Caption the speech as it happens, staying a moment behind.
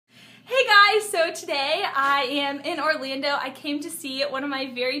So today I am in Orlando. I came to see one of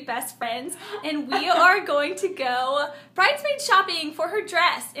my very best friends, and we are going to go bridesmaid shopping for her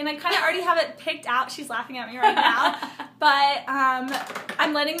dress. And I kind of already have it picked out. She's laughing at me right now. But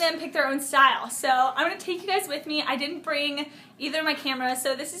I'm letting them pick their own style. So I'm going to take you guys with me. I didn't bring either of my cameras,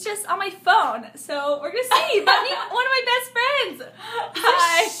 so this is just on my phone. So we're going to see. But meet one of my best friends.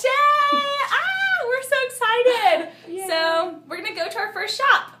 Hi. Shay! We're so excited. Yay. So we're going to go to our first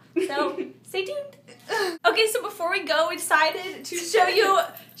shop. So stay tuned. Okay, so before we go, we decided to show you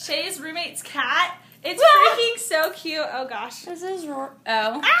Shay's roommate's cat. It's freaking so cute. Oh gosh. This is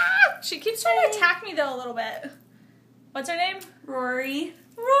oh. She keeps trying to attack me though a little bit. What's her name? Rory.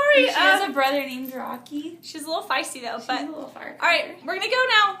 Rory. She has a brother named Rocky. She's a little feisty though, but she's a little fire. All right, we're gonna go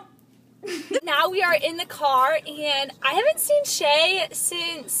now. Now we are in the car, and I haven't seen Shay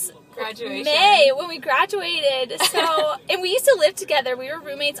since graduation. May, when we graduated. So, and we used to live together. We were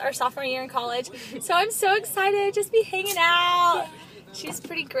roommates our sophomore year in college. So I'm so excited to just be hanging out. She's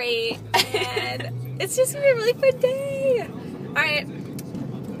pretty great, and it's just gonna be a really fun day. All right,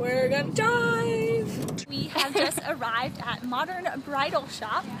 we're gonna drive. We have just arrived at Modern Bridal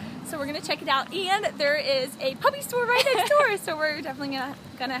Shop, so we're gonna check it out. And there is a puppy store right next door, so we're definitely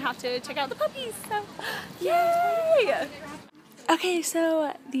gonna have to check out the puppies. So, yay! Okay,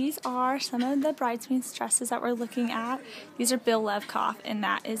 so these are some of the bridesmaids' dresses that we're looking at. These are Bill Levkoff, and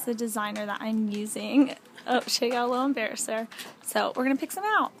that is the designer that I'm using. Oh, she got a little embarrassed there. So we're gonna pick some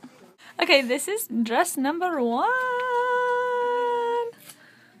out. Okay, this is dress number 1.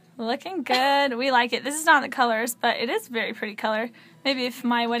 Looking good. We like it. This is not the colors, but it is a very pretty color. Maybe if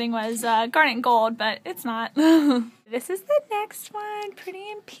my wedding was garnet gold, but it's not. This is the next one.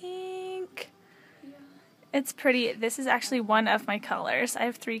 Pretty in pink. It's pretty. This is actually one of my colors. I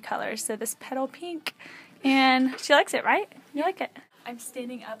have 3 colors. So this petal pink. And she likes it, right? You like it? I'm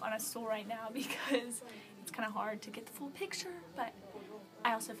standing up on a stool right now because it's kind of hard to get the full picture, but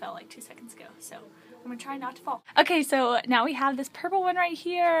I also fell like 2 seconds ago, so I'm going to try not to fall. Okay, so now we have this purple one right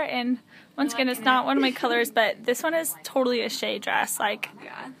here, and once again, it's not one of my colors, but this one is totally a Shay dress. Like,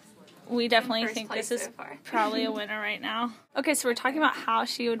 yeah. We definitely think this is probably a winner right now. Okay, so we're talking about how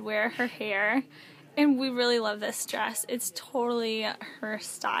she would wear her hair, and we really love this dress. It's totally her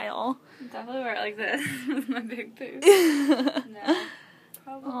style. I'll definitely wear it like this with my big boobs. No,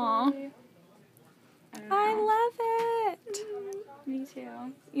 probably. Aww. I love it. Me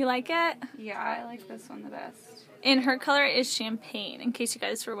too. You like it? Yeah, I like this one the best. And her color is champagne, in case you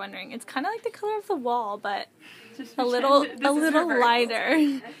guys were wondering. It's kind of like the color of the wall, but a little lighter.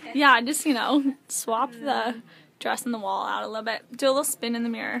 Yeah, just, you know, swap the dress and the wall out a little bit. Do a little spin in the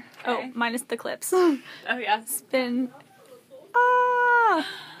mirror. Okay. Oh, minus the clips. Oh, yeah. Spin. Ah!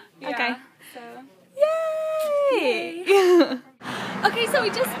 Yeah, okay. So. Yay! Okay, so we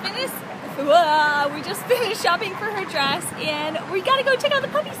just finished shopping for her dress, and we gotta go check out the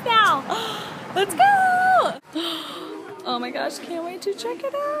puppies now. Let's go! Oh my gosh, can't wait to check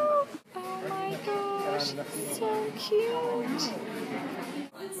it out. Oh my gosh, so cute.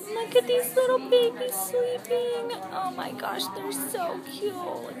 Look at these little babies sleeping. Oh my gosh, they're so cute.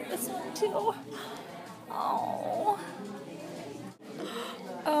 Look at this one too. Oh.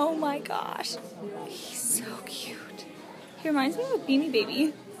 Oh my gosh, he's so cute. He reminds me of a Beanie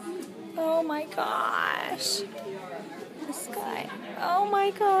Baby. Oh my gosh. This guy. Oh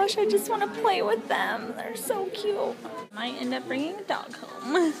my gosh, I just want to play with them. They're so cute. Might end up bringing a dog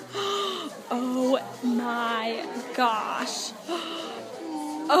home. Oh my gosh.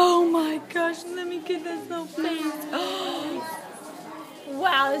 Oh my gosh, let me get this little face.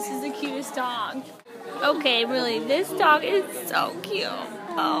 Wow, this is the cutest dog. Okay, really, this dog is so cute.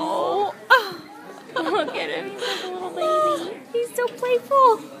 Oh. Look at him, he's like a little baby. He's so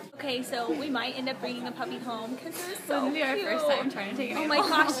playful. Okay, so we might end up bringing the puppy home because they're so cute. This will be our first time trying to take it home. Oh my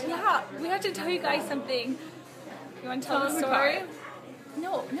gosh, yeah. We have to tell you guys something. You want to tell the story?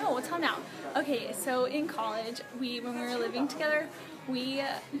 No, we'll tell now. Okay, so in college, when we were living together, we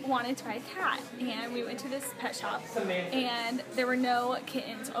wanted to buy a cat, and we went to this pet shop, and there were no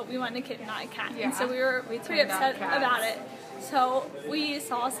kittens. Oh, we wanted a kitten, not a cat. Yeah. And so we were pretty upset about it. So we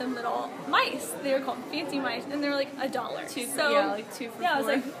saw some little mice. They were called fancy mice, and they were like $1. Yeah, like 2 for $4. Yeah, I was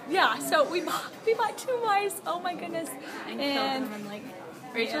like, yeah. So we bought 2 mice. Oh my goodness. And killed them, and like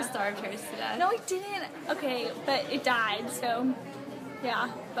Rachel starved hers to death. No, I didn't. Okay, but it died. So yeah,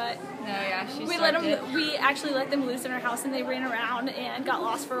 but no, yeah, she we starved let them. We actually let them loose in our house, and they ran around and got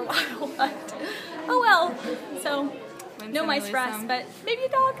lost for a while. But oh well. So no mice for us, but maybe a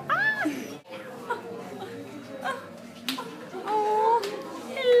dog. Ah. Oh,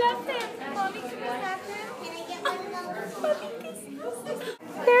 I love them. Mommy, can I have them?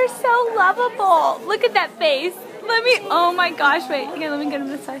 They're so lovely. lovable. Look at that face. Oh my gosh, wait. Here, let me get him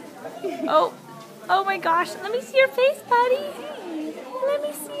this side. Oh my gosh. Let me see your face, buddy. Let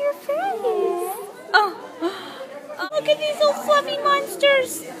me see your face. Oh, look at these little fluffy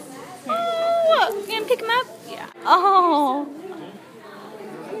monsters. Oh, you gonna pick them up? Yeah. Oh.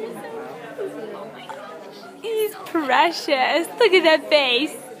 He's precious. Look at that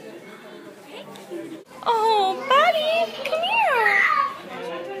face. Oh, buddy, come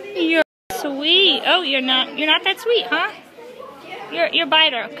here. You're sweet. Oh, you're not that sweet, huh? You're a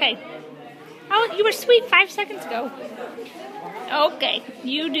biter. Okay. Oh, you were sweet 5 seconds ago. Okay,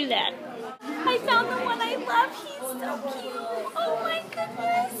 you do that. I found the one I love. He's so cute. Oh my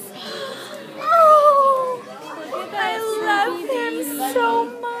goodness. Oh, I love him so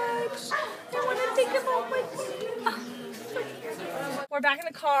much. I want to take him home with me. We're back in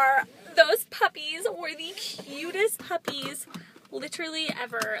the car. Those puppies were the cutest puppies literally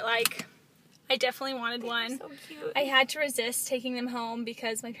ever. Like, I definitely wanted one. So cute. I had to resist taking them home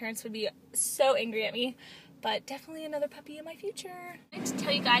because my parents would be so angry at me. But definitely another puppy in my future. I want to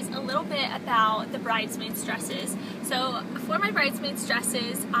tell you guys a little bit about the bridesmaids dresses. So for my bridesmaids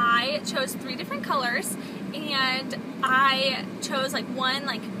dresses, I chose 3 different colors, and I chose like one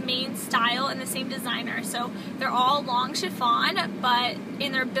like main style and the same designer. So they're all long chiffon, but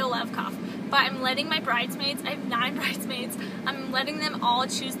in their Bilev cuff. But I'm letting my bridesmaids, I have 9 bridesmaids, I'm letting them all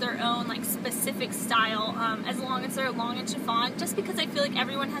choose their own like specific style, as long as they're long and chiffon, just because I feel like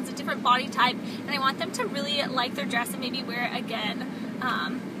everyone has a different body type and I want them to really like their dress and maybe wear it again.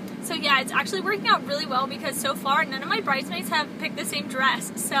 So yeah, it's actually working out really well because so far none of my bridesmaids have picked the same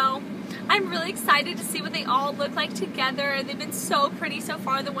dress. So I'm really excited to see what they all look like together. They've been so pretty so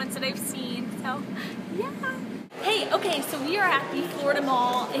far, the ones that I've seen. So yeah. Hey, okay, so we are at the Florida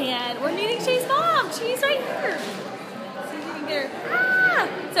Mall and we're meeting Shay's mom. She's right here. See if you can get her. Ah!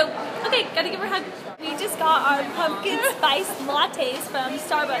 So, okay, gotta give her a hug. We just got our pumpkin spice lattes from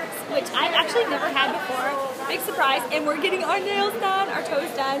Starbucks, which I've actually never had before. Big surprise. And we're getting our nails done, our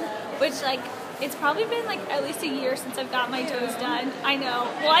toes done, which like, it's probably been like at least a year since I've got my toes done. I know.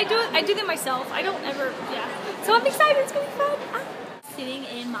 Well, I do them myself. I don't ever, yeah. So I'm excited, it's gonna be fun. Ah. Sitting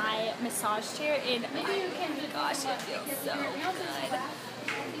in my massage chair and oh my gosh, it feels so good.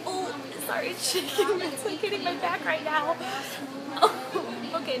 Oh, sorry, it's shaking. It's like hitting my back right now.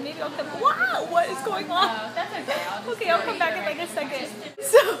 Oh, okay, maybe I'll come. Wow, what is going on? That's okay. Okay, I'll come back in like a second.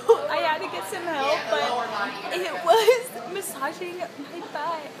 So I had to get some help, but it was massaging my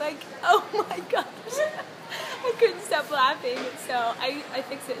butt. Like, oh my gosh. I couldn't stop laughing, so I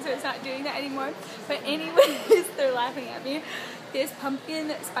fixed it so it's not doing that anymore. But anyways, they're laughing at me. This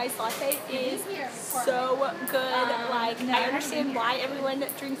pumpkin spice latte is so good. Like, I understand why everyone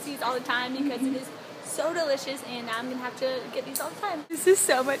drinks these all the time because it is so delicious, and now I'm gonna have to get these all the time. This is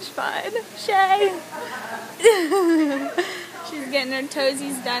so much fun. Shay! She's getting her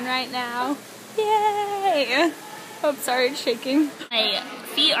toesies done right now. Yay! Oh, sorry, it's shaking. My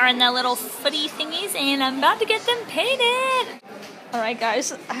feet are in the little footy thingies, and I'm about to get them painted. Alright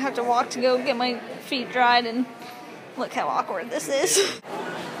guys, I have to walk to go get my feet dried, and look how awkward this is.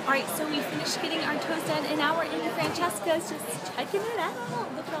 Alright, so we finished getting our toes done, and now we're in Francesca's just checking it out.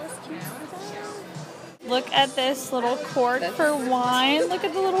 Look at all this cute stuff. Look at this little cork for wine. Look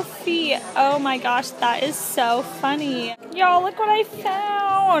at the little feet. Oh my gosh, that is so funny. Y'all, look what I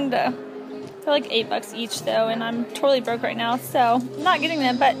found. They're like $8 each though, and I'm totally broke right now, so I'm not getting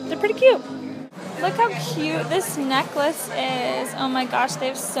them, but they're pretty cute. Look how cute this necklace is. Oh my gosh, they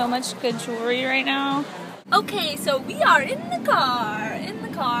have so much good jewelry right now. Okay, so we are in the car.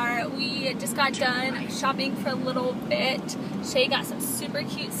 We just got done shopping for a little bit. Shay got some super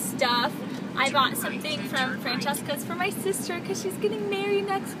cute stuff. I bought something from Francesca's for my sister because she's getting married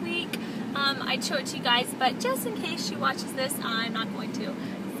next week. I'd show it to you guys, but just in case she watches this, I'm not going to.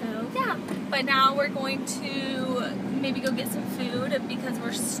 So yeah, but now we're going to maybe go get some food because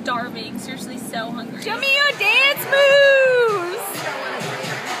we're starving. Seriously, so hungry. Show me your dance moves!